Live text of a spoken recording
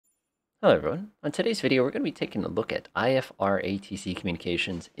Hello everyone. On today's video, we're going to be taking a look at IFR ATC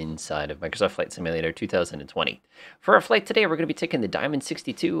communications inside of Microsoft Flight Simulator 2020. For our flight today, we're going to be taking the Diamond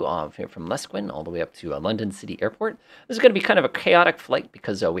 62 here from Lesquin all the way up to London City Airport. This is going to be kind of a chaotic flight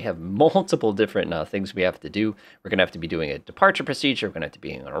because we have multiple different things we have to do. We're going to have to be doing a departure procedure. We're going to have to be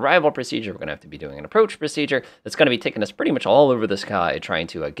doing an arrival procedure. We're going to have to be doing an approach procedure. That's going to be taking us pretty much all over the sky, trying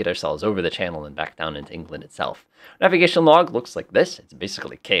to get ourselves over the channel and back down into England itself. Navigation log looks like this. It's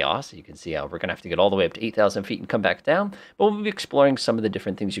basically chaos. You can see we're going to have to get all the way up to 8,000 feet and come back down, but we'll be exploring some of the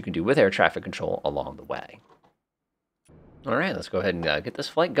different things you can do with air traffic control along the way. All right, let's go ahead and get this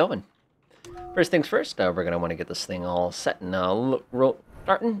flight going. First things first, we're going to want to get this thing all set and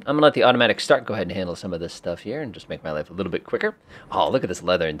starting. I'm going to let the automatic start go ahead and handle some of this stuff here and just make my life a little bit quicker. Oh, look at this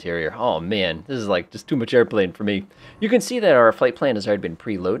leather interior. Oh, man, this is like just too much airplane for me. You can see that our flight plan has already been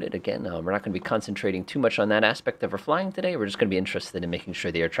preloaded. Again, we're not going to be concentrating too much on that aspect of our flying today. We're just going to be interested in making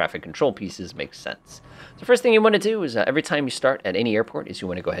sure the air traffic control pieces make sense. So first thing you want to do is every time you start at any airport is you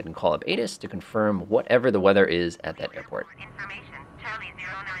want to go ahead and call up ATIS to confirm whatever the weather is at that airport.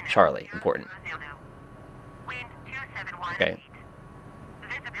 Charlie, important. Okay.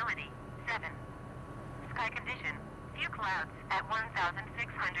 Visibility 7. Sky condition, few clouds at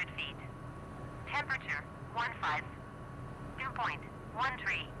 1,600 feet. Temperature 15. Dew point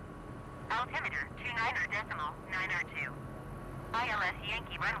 13. Altimeter 29.902. ILS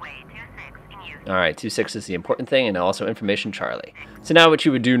Yankee runway 26 in use. All right, 26 is the important thing, and also information Charlie. So now what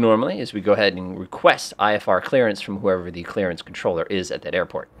you would do normally is we go ahead and request IFR clearance from whoever the clearance controller is at that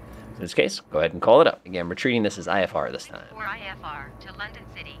airport. In this case, go ahead and call it up. Again, we're treating this as IFR this time. For IFR to London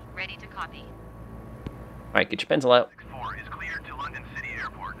City, ready to copy. All right, get your pencil out. 64 is cleared to London City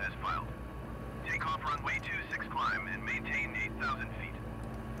Airport as filed. Take off runway 26 climb and maintain 8,000 feet.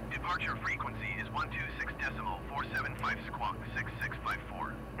 Departure frequency is 126.475 squawk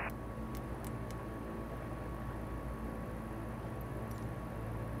 6654.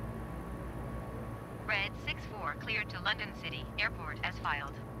 Red 64 cleared to London City Airport as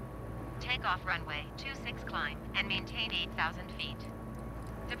filed. Take off runway 26 climb and maintain 8,000 feet.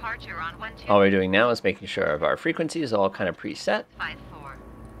 Departure on 12. All we're doing now is making sure of our frequency is all kind of preset. 54.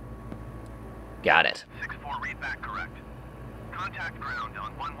 Got it. 64 read back correct. Contact ground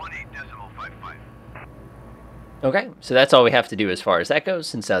on 118.55. Okay, so that's all we have to do as far as that goes.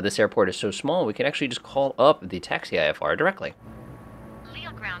 Since this airport is so small, we can actually just call up the taxi IFR directly.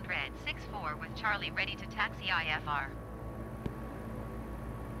 Leo ground red 64 with Charlie ready to taxi IFR.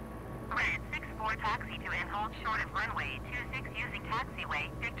 Red 64 taxi to and hold short of runway 26 using taxiway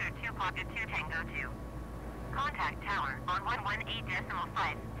Victor 2 Pocket 2 Tango 2. Contact tower on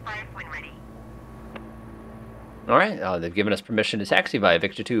 118.5 when ready. All right, they've given us permission to taxi via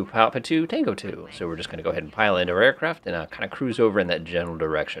Victor 2 Papa 2 Tango 2. So we're just going to go ahead and pile into our aircraft and kind of cruise over in that general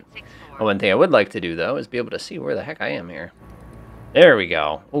direction. One thing I would like to do, though, is be able to see where the heck I am here. There we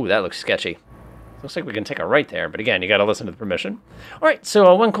go. Ooh, that looks sketchy. Looks like we can take a right there, but again, you got to listen to the permission. All right,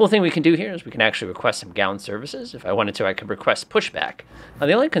 so one cool thing we can do here is we can actually request some ground services. If I wanted to, I could request pushback. Now,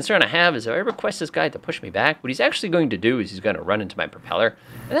 the only concern I have is if I request this guy to push me back, what he's actually going to do is he's going to run into my propeller,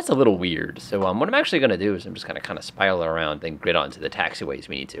 and that's a little weird. So what I'm actually going to do is I'm just going to kind of spiral around and grid onto the taxiways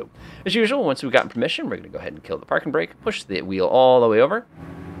we need to. As usual, once we've gotten permission, we're going to go ahead and kill the parking brake, push the wheel all the way over.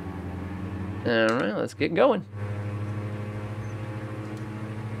 All right, let's get going.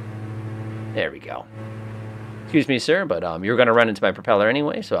 There we go. Excuse me, sir, but you're going to run into my propeller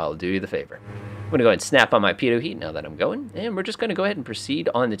anyway, so I'll do you the favor. I'm going to go ahead and snap on my pitot heat now that I'm going, and we're just going to go ahead and proceed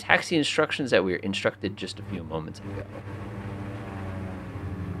on the taxi instructions that we were instructed just a few moments ago.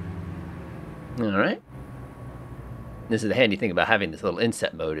 All right. This is the handy thing about having this little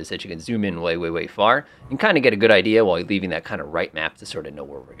inset mode is that you can zoom in way, way, way far and kind of get a good idea while you're leaving that kind of right map to sort of know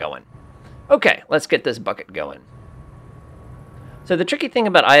where we're going. Okay, let's get this bucket going. So the tricky thing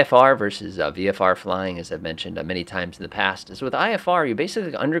about IFR versus VFR flying, as I've mentioned many times in the past, is with IFR, you're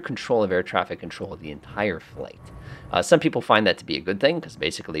basically under control of air traffic control the entire flight. Some people find that to be a good thing because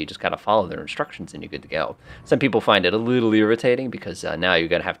basically you just got to follow their instructions and you're good to go. Some people find it a little irritating because now you're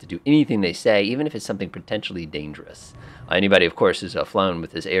going to have to do anything they say, even if it's something potentially dangerous. Anybody, of course, who's flown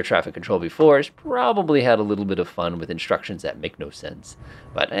with this air traffic control before has probably had a little bit of fun with instructions that make no sense.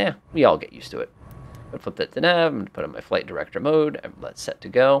 But we all get used to it. I'm going to flip that to nav, I'm going to put on my flight director mode, and let's set to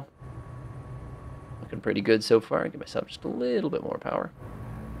go. Looking pretty good so far. Give myself just a little bit more power.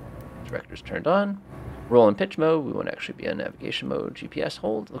 Director's turned on. Roll and pitch mode, we want to actually be on navigation mode. GPS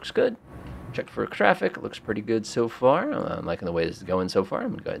hold, looks good. Check for traffic, looks pretty good so far. I'm liking the way this is going so far. I'm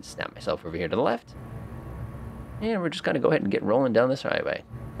going to go ahead and snap myself over here to the left. And we're just going to go ahead and get rolling down this highway.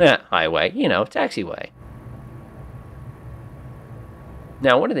 Highway, you know, taxiway.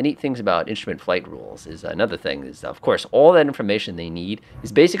 Now, one of the neat things about instrument flight rules is another thing is, of course, all that information they need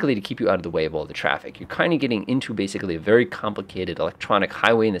is basically to keep you out of the way of all the traffic. You're kind of getting into basically a very complicated electronic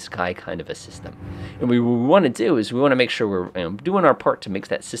highway in the sky kind of a system. And what we want to do is we want to make sure we're doing our part to make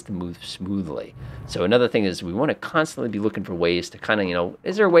that system move smoothly. So another thing is we want to constantly be looking for ways to kind of,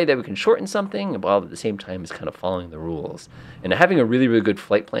 is there a way that we can shorten something while at the same time is kind of following the rules? And having a really, really good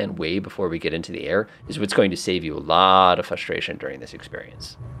flight plan way before we get into the air is what's going to save you a lot of frustration during this experience.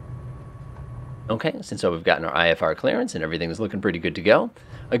 Okay, since we've gotten our IFR clearance and everything is looking pretty good to go,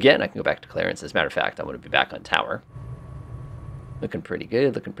 again, I can go back to clearance. As a matter of fact, I want to be back on tower. Looking pretty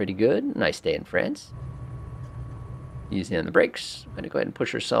good, looking pretty good. Nice day in France. Easy on the brakes. I'm going to go ahead and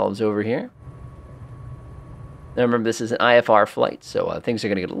push ourselves over here. Now remember, this is an IFR flight, so things are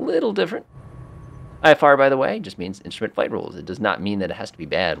going to get a little different. IFR, by the way, just means instrument flight rules. It does not mean that it has to be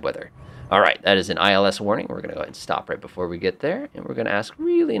bad weather. All right, that is an ILS warning. We're going to go ahead and stop right before we get there, and we're going to ask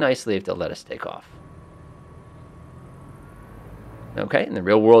really nicely if they'll let us take off. Okay, in the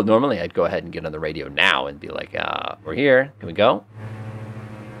real world, normally I'd go ahead and get on the radio now and be like, we're here. Can we go?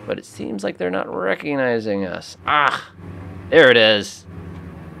 But it seems like they're not recognizing us. Ah, there it is.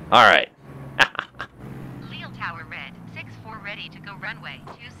 All right. Leo Tower Red, 6-4 ready to go runway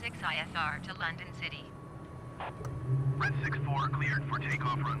 26 IFR to London City. Red 6-4 cleared for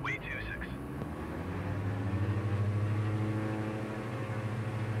takeoff runway 26.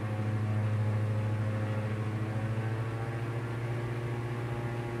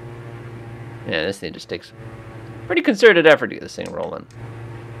 Yeah, this thing just takes pretty concerted effort to get this thing rolling.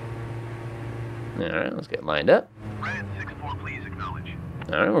 All right, let's get lined up. Red 6-4, please acknowledge.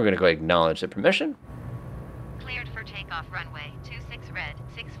 All right, we're going to go acknowledge the permission. Cleared for takeoff runway 26 Red,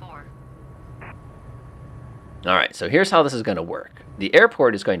 6-4. All right, so here's how this is going to work. The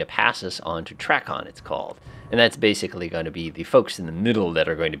airport is going to pass us on to TRACON, it's called. And that's basically going to be the folks in the middle that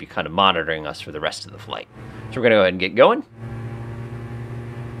are going to be kind of monitoring us for the rest of the flight. So we're going to go ahead and get going.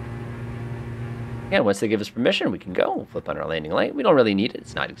 And once they give us permission, we can go. We'll flip on our landing light. We don't really need it.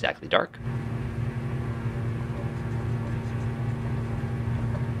 It's not exactly dark.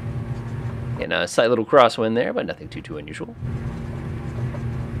 And a slight little crosswind there, but nothing too unusual.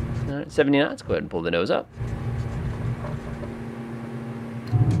 All right, 70 knots. Go ahead and pull the nose up.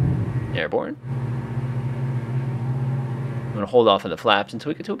 Airborne. I'm going to hold off on the flaps until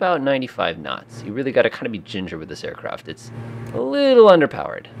we get to about 95 knots. You really got to kind of be ginger with this aircraft. It's a little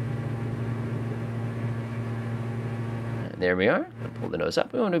underpowered. And there we are. Pull the nose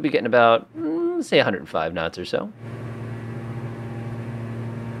up. We want to be getting about, let's say, 105 knots or so.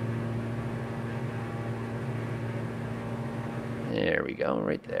 There we go,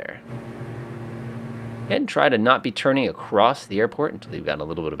 right there. And try to not be turning across the airport until you've got a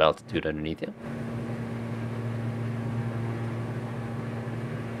little bit of altitude underneath you.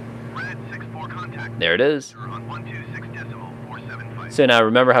 Red 6-4 contact. There it is. On 126.475. So now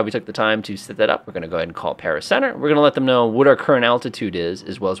remember how we took the time to set that up. We're going to go ahead and call Paris Center. We're going to let them know what our current altitude is,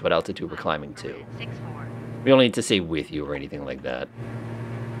 as well as what altitude we're climbing to. 6-4. We don't need to say with you or anything like that.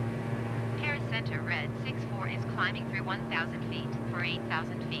 Paris Center Red, 6-4 is climbing through 1,000 feet for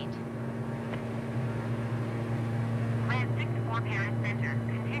 8,000 feet. Red 6-4 Paris Center,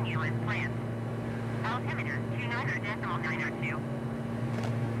 continue as planned. Altimeter 29.902.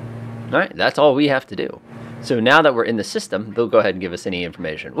 All right, that's all we have to do. So now that we're in the system, they'll go ahead and give us any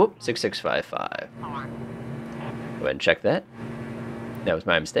information. Whoop, 6655. Go ahead and check that. That was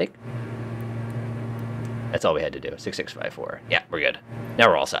my mistake. That's all we had to do, 6654. Yeah, we're good. Now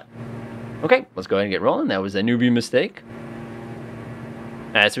we're all set. Okay, let's go ahead and get rolling. That was a newbie mistake.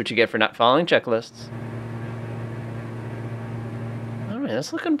 That's what you get for not following checklists. All right,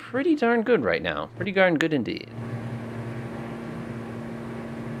 that's looking pretty darn good right now. Pretty darn good indeed.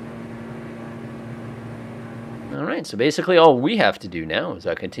 All right, so basically all we have to do now is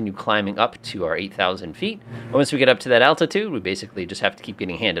continue climbing up to our 8,000 feet. Once we get up to that altitude, we basically just have to keep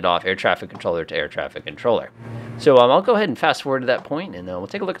getting handed off air traffic controller to air traffic controller. So I'll go ahead and fast forward to that point, and we'll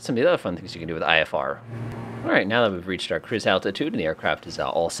take a look at some of the other fun things you can do with IFR. All right, now that we've reached our cruise altitude and the aircraft is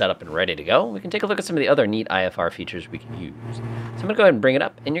all set up and ready to go, we can take a look at some of the other neat IFR features we can use. So I'm going to go ahead and bring it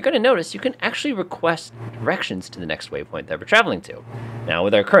up, and you're going to notice you can actually request directions to the next waypoint that we're traveling to. Now,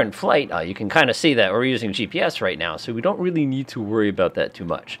 with our current flight, you can kind of see that we're using GPS right now, so we don't really need to worry about that too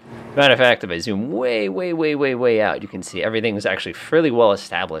much. Matter of fact, if I zoom way out, you can see everything is actually fairly well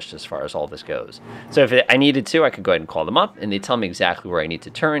established as far as all this goes. So if I needed to, I could go ahead and call them up, and they tell me exactly where I need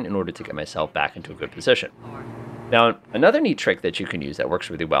to turn in order to get myself back into a good position. Now, another neat trick that you can use that works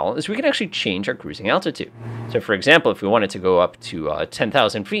really well is we can actually change our cruising altitude. So for example, if we wanted to go up to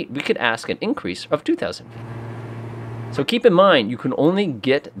 10,000 feet, we could ask an increase of 2,000 feet. So keep in mind, you can only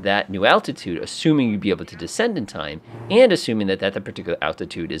get that new altitude assuming you'd be able to descend in time and assuming that that particular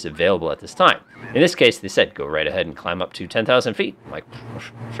altitude is available at this time. In this case, they said go right ahead and climb up to 10,000 feet. I'm like,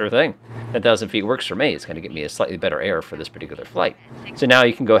 sure thing. 10,000 feet works for me. It's going to get me a slightly better air for this particular flight. So now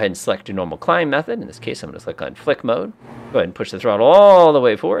you can go ahead and select your normal climb method. In this case, I'm going to click on flick mode. Go ahead and push the throttle all the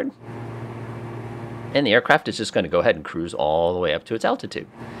way forward. And the aircraft is just going to go ahead and cruise all the way up to its altitude.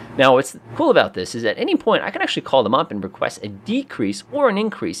 Now, what's cool about this is at any point, I can actually call them up and request a decrease or an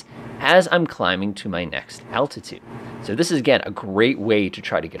increase as I'm climbing to my next altitude. So this is, again, a great way to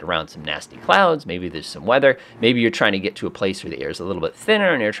try to get around some nasty clouds. Maybe there's some weather. Maybe you're trying to get to a place where the air is a little bit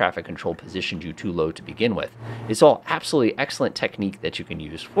thinner and air traffic control positioned you too low to begin with. It's all absolutely excellent technique that you can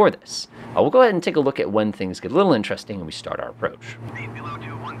use for this. We'll go ahead and take a look at when things get a little interesting and we start our approach. Speed below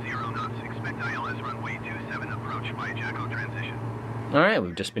 210 knots. Expect ILS runway 27 approach by Jacko transition. All right,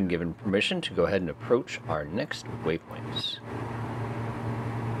 we've just been given permission to go ahead and approach our next waypoints.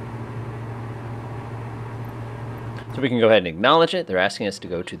 So we can go ahead and acknowledge it. They're asking us to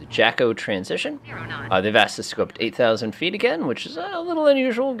go to the Jacko transition. They've asked us to go up to 8,000 feet again, which is a little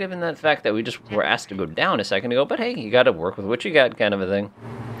unusual given that fact that we just were asked to go down a second ago. But hey, you got to work with what you got kind of a thing.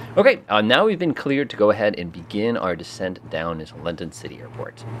 Okay, now we've been cleared to go ahead and begin our descent down into London City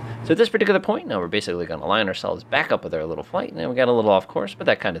Airport. So at this particular point, now we're basically going to line ourselves back up with our little flight. Now we got a little off course, but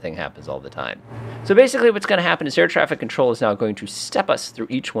that kind of thing happens all the time. So basically what's going to happen is air traffic control is now going to step us through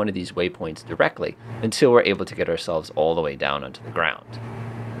each one of these waypoints directly until we're able to get ourselves all the way down onto the ground. We're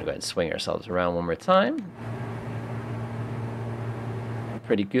going to go ahead and swing ourselves around one more time.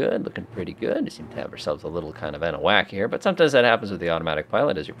 Pretty good, looking pretty good. We seem to have ourselves a little kind of in a whack here, but sometimes that happens with the automatic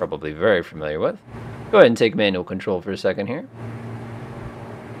pilot, as you're probably very familiar with. Go ahead and take manual control for a second here.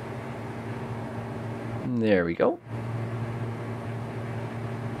 There we go.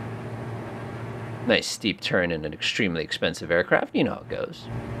 Nice steep turn in an extremely expensive aircraft. You know how it goes.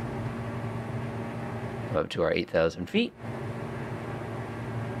 Up to our 8,000 feet.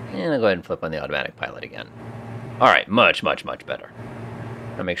 And I'll go ahead and flip on the automatic pilot again. All right, much, much, much better.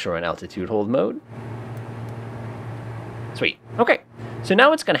 I'll make sure we're in altitude hold mode. Sweet. Okay. So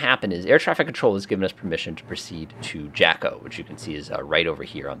now what's going to happen is air traffic control has given us permission to proceed to Jacko, which you can see is right over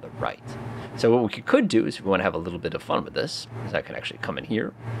here on the right. So what we could do is if we want to have a little bit of fun with this, is I can actually come in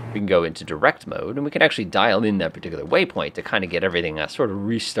here. We can go into direct mode, and we can actually dial in that particular waypoint to kind of get everything sort of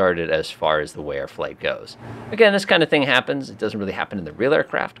restarted as far as the way our flight goes. Again, this kind of thing happens. It doesn't really happen in the real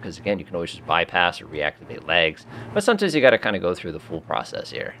aircraft because, again, you can always just bypass or reactivate legs. But sometimes you got to kind of go through the full process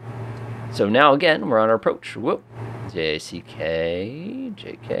here. So now, again, we're on our approach. Whoop. JCK,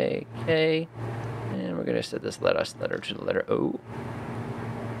 JKK, and we're going to set this letter to the letter O.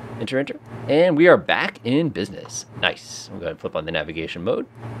 Enter, enter. And we are back in business. Nice. I'm going to flip on the navigation mode.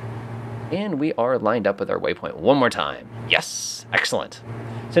 And we are lined up with our waypoint one more time. Yes. Excellent.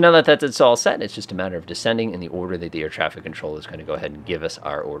 So now that that's all set, it's just a matter of descending in the order that the air traffic control is going to go ahead and give us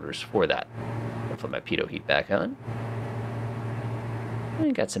our orders for that. I'll flip my pitot heat back on.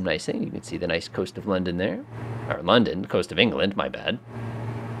 And got some nice thing. You can see the nice coast of London there. Or London, coast of England, my bad.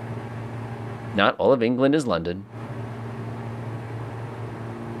 Not all of England is London.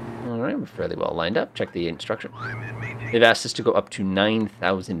 All right, we're fairly well lined up. Check the instruction. They've asked us to go up to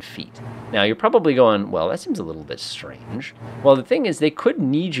 9,000 feet. Now, you're probably going, well, that seems a little bit strange. Well, the thing is, they could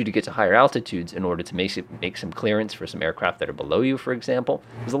need you to get to higher altitudes in order to make some clearance for some aircraft that are below you, for example.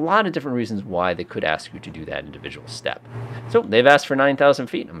 There's a lot of different reasons why they could ask you to do that individual step. So they've asked for 9,000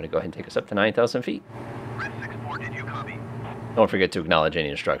 feet. I'm going to go ahead and take us up to 9,000 feet. Red 64, did you copy? Don't forget to acknowledge any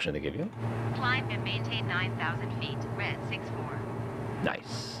instruction they give you. Climb and maintain 9,000 feet. Red 64.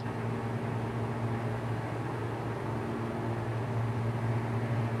 Nice.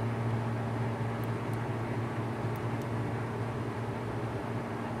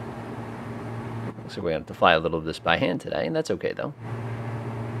 So we're going to have to fly a little of this by hand today, and that's okay, though.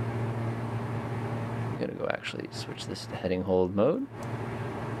 I'm going to go actually switch this to heading hold mode.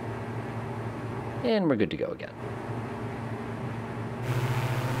 And we're good to go again.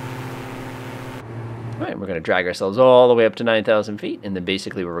 All right, we're going to drag ourselves all the way up to 9,000 feet, and then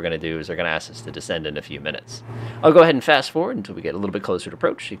basically what we're going to do is they're going to ask us to descend in a few minutes. I'll go ahead and fast forward until we get a little bit closer to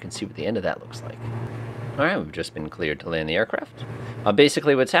approach. You can see what the end of that looks like. All right, we've just been cleared to land the aircraft.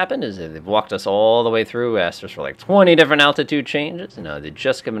 Basically what's happened is they've walked us all the way through, asked us for like 20 different altitude changes, and now they've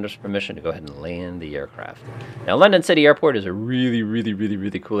just given us permission to go ahead and land the aircraft. Now, London City Airport is a really, really, really,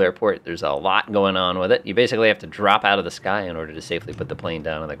 really cool airport. There's a lot going on with it. You basically have to drop out of the sky in order to safely put the plane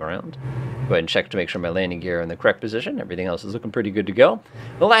down on the ground. Go ahead and check to make sure my landing gear are in the correct position. Everything else is looking pretty good to go.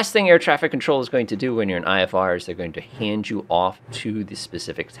 The last thing air traffic control is going to do when you're in IFR is they're going to hand you off to the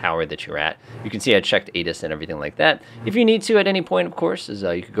specific tower that you're at. You can see I checked ATIS and everything like that. If you need to at any point, of course,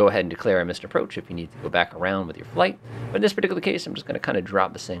 you could go ahead and declare a missed approach if you need to go back around with your flight. But in this particular case, I'm just going to kind of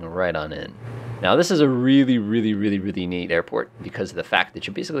drop this thing right on in. Now, this is a really neat airport because of the fact that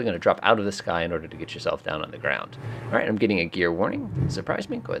you're basically going to drop out of the sky in order to get yourself down on the ground. All right, I'm getting a gear warning. Surprise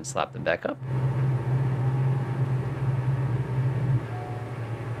me. Go ahead and slap them back up.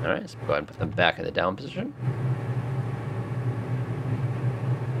 All right, let's go ahead and put them back in the down position.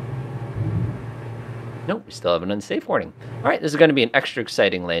 Nope, we still have an unsafe warning. All right, this is going to be an extra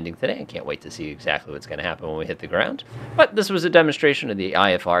exciting landing today. I can't wait to see exactly what's going to happen when we hit the ground. But this was a demonstration of the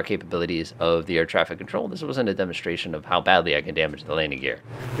IFR capabilities of the air traffic control. This wasn't a demonstration of how badly I can damage the landing gear.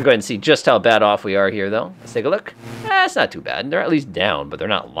 We'll go ahead and see just how bad off we are here, though. Let's take a look. It's not too bad. They're at least down, but they're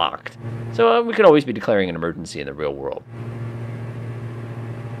not locked. So we could always be declaring an emergency in the real world.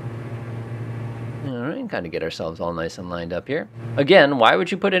 All right, kind of get ourselves all nice and lined up here. Again, why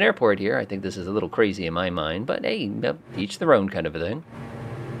would you put an airport here? I think this is a little crazy in my mind, but hey, each their own kind of a thing.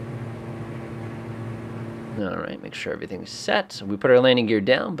 All right, make sure everything's set. So we put our landing gear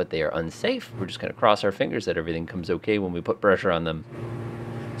down, but they are unsafe. We're just going to cross our fingers that everything comes okay when we put pressure on them.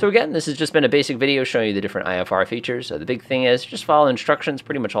 So again, this has just been a basic video showing you the different IFR features. So the big thing is just follow instructions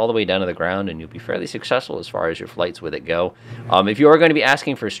pretty much all the way down to the ground, and you'll be fairly successful as far as your flights with it go. If you are going to be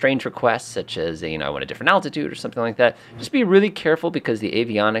asking for strange requests, such as, I want a different altitude or something like that, just be really careful because the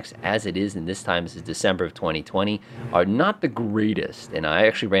avionics, as it is in this time, this is December of 2020, are not the greatest. And I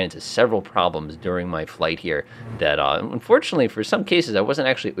actually ran into several problems during my flight here that, unfortunately, for some cases, I wasn't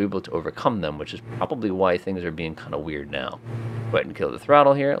actually able to overcome them, which is probably why things are being kind of weird now. Go ahead and kill the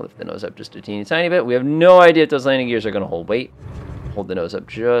throttle here. Lift the nose up just a teeny tiny bit. We have no idea if those landing gears are going to hold weight. Hold the nose up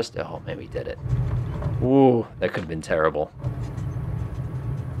just... Oh, man, we did it. Ooh, that could have been terrible.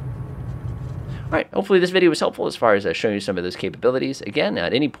 All right, hopefully this video was helpful as far as showing you some of those capabilities. Again,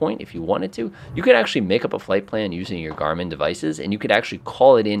 at any point, if you wanted to, you could actually make up a flight plan using your Garmin devices, and you could actually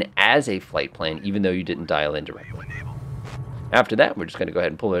call it in as a flight plan, even though you didn't dial in directly. After that, we're just going to go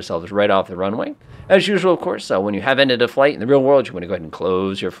ahead and pull ourselves right off the runway. As usual, of course, when you have ended a flight in the real world, you want to go ahead and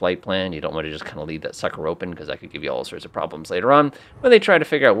close your flight plan. You don't want to just kind of leave that sucker open because that could give you all sorts of problems later on when they try to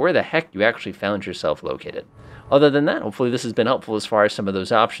figure out where the heck you actually found yourself located. Other than that, hopefully this has been helpful as far as some of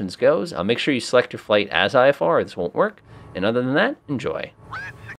those options goes. Make sure you select your flight as IFR or this won't work. And other than that, enjoy.